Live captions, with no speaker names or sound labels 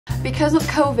Because of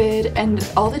COVID and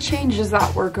all the changes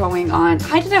that were going on,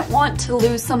 I didn't want to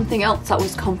lose something else that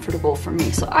was comfortable for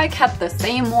me, so I kept the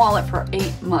same wallet for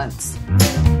 8 months.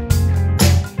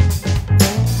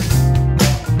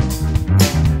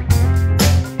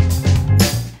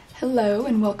 Hello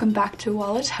and welcome back to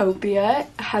Walletopia.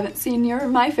 I haven't seen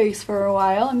my face for a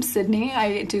while. I'm Sydney.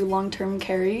 I do long-term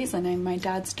carries and I'm my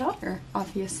dad's daughter,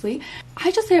 obviously. I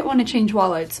just didn't want to change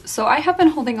wallets, so I have been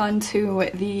holding on to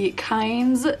the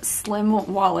Kinzd Slim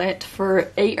Wallet for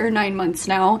 8 or 9 months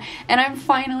now, and I'm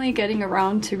finally getting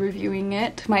around to reviewing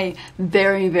it, my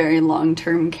very, very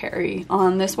long-term carry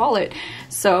on this wallet.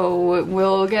 So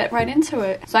we'll get right into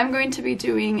it. So I'm going to be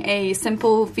doing a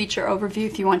simple feature overview.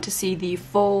 If you want to see the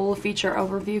full feature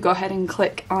overview, go ahead and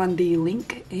click on the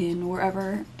link in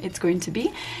wherever it's going to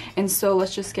be. And so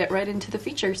let's just get right into the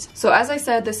features. So as I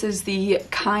said, this is the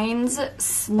Kinzd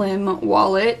Slim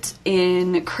Wallet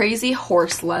in crazy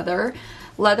horse leather.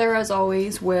 Leather, as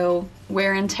always, will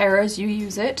wear and tear as you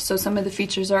use it. So some of the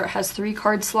features are, it has 3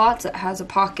 card slots, it has a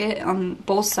pocket on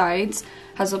both sides,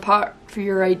 has a pot for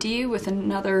your ID with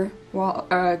another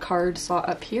card slot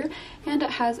up here, and it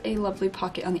has a lovely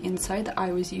pocket on the inside that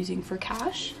I was using for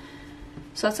cash.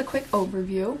 So that's a quick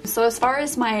overview. So as far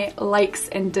as my likes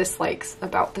and dislikes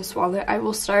about this wallet, I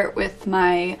will start with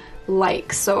my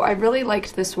likes. So I really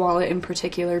liked this wallet in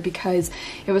particular because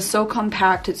it was so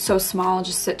compact, it's so small,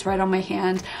 just sits right on my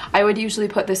hand. I would usually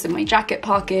put this in my jacket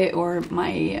pocket or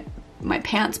my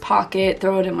pants pocket,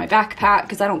 throw it in my backpack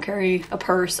because I don't carry a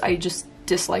purse. I just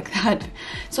dislike that.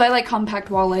 So I like compact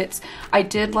wallets. I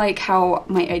did like how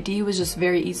my ID was just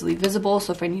very easily visible,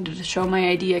 so if I needed to show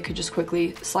my ID I could just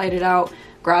quickly slide it out,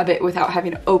 grab it without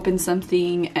having to open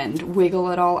something and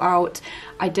wiggle it all out.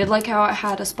 I did like how it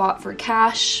had a spot for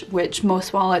cash, which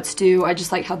most wallets do. I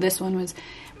just like how this one was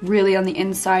really on the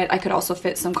inside. I could also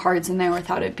fit some cards in there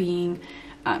without it being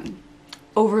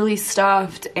overly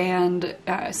stuffed and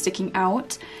sticking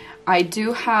out. I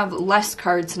do have less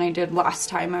cards than I did last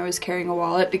time I was carrying a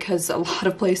wallet because a lot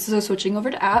of places are switching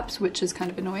over to apps, which is kind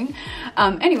of annoying.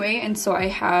 Anyway, and so I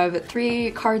have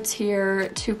 3 cards here,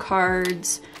 2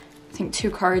 cards, I think 2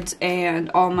 cards,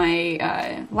 and all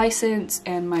my license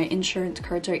and my insurance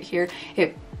cards right here.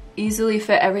 It easily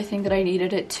fit everything that I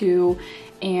needed it to,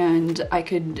 and I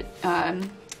could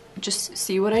just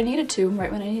see what I needed to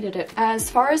right when I needed it.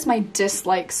 As far as my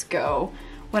dislikes go,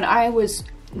 when I was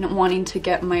wanting to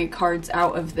get my cards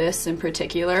out of this in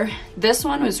particular, this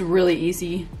one was really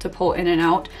easy to pull in and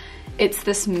out. It's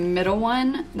this middle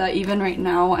one that even right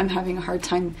now I'm having a hard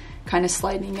time kind of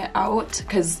sliding it out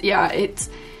because yeah,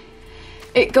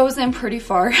 it goes in pretty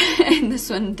far and this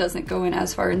one doesn't go in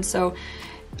as far, and so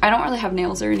I don't really have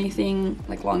nails or anything,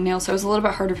 like long nails, so it was a little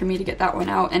bit harder for me to get that one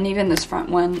out, and even this front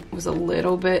one was a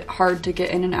little bit hard to get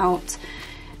in and out.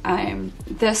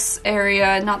 This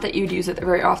area, not that you'd use it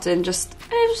very often, it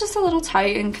was just a little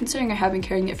tight, and considering I have been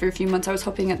carrying it for a few months, I was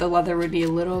hoping that the leather would be a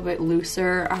little bit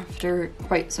looser after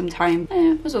quite some time.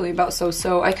 It was only about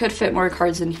so. I could fit more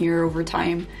cards in here over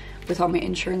time with all my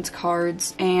insurance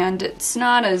cards, and it's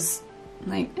not as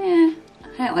like, I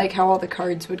didn't like how all the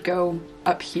cards would go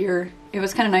up here. It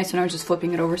was kind of nice when I was just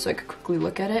flipping it over so I could quickly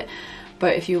look at it,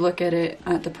 but if you look at it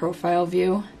at the profile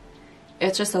view,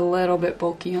 it's just a little bit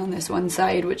bulky on this one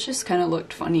side, which just kind of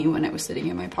looked funny when it was sitting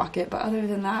in my pocket. But other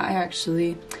than that, I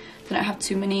actually didn't have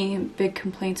too many big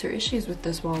complaints or issues with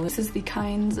this wallet. This is the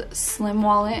Kinzd Slim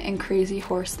Wallet in crazy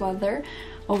horse leather.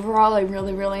 Overall, I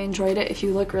really, really enjoyed it. If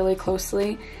you look really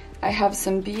closely, I have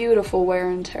some beautiful wear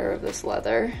and tear of this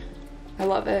leather. I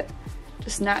love it.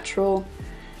 Just natural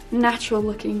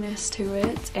lookingness to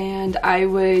it, and I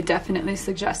would definitely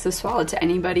suggest this wallet to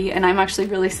anybody. And I'm actually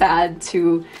really sad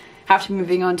to have to be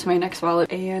moving on to my next wallet,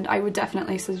 and I would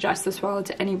definitely suggest this wallet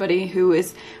to anybody who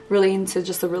is really into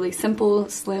just a really simple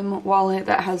slim wallet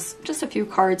that has just a few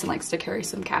cards and likes to carry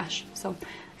some cash. So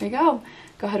there you go.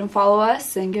 Go ahead and follow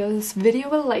us and give this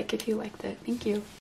video a like if you liked it. Thank you.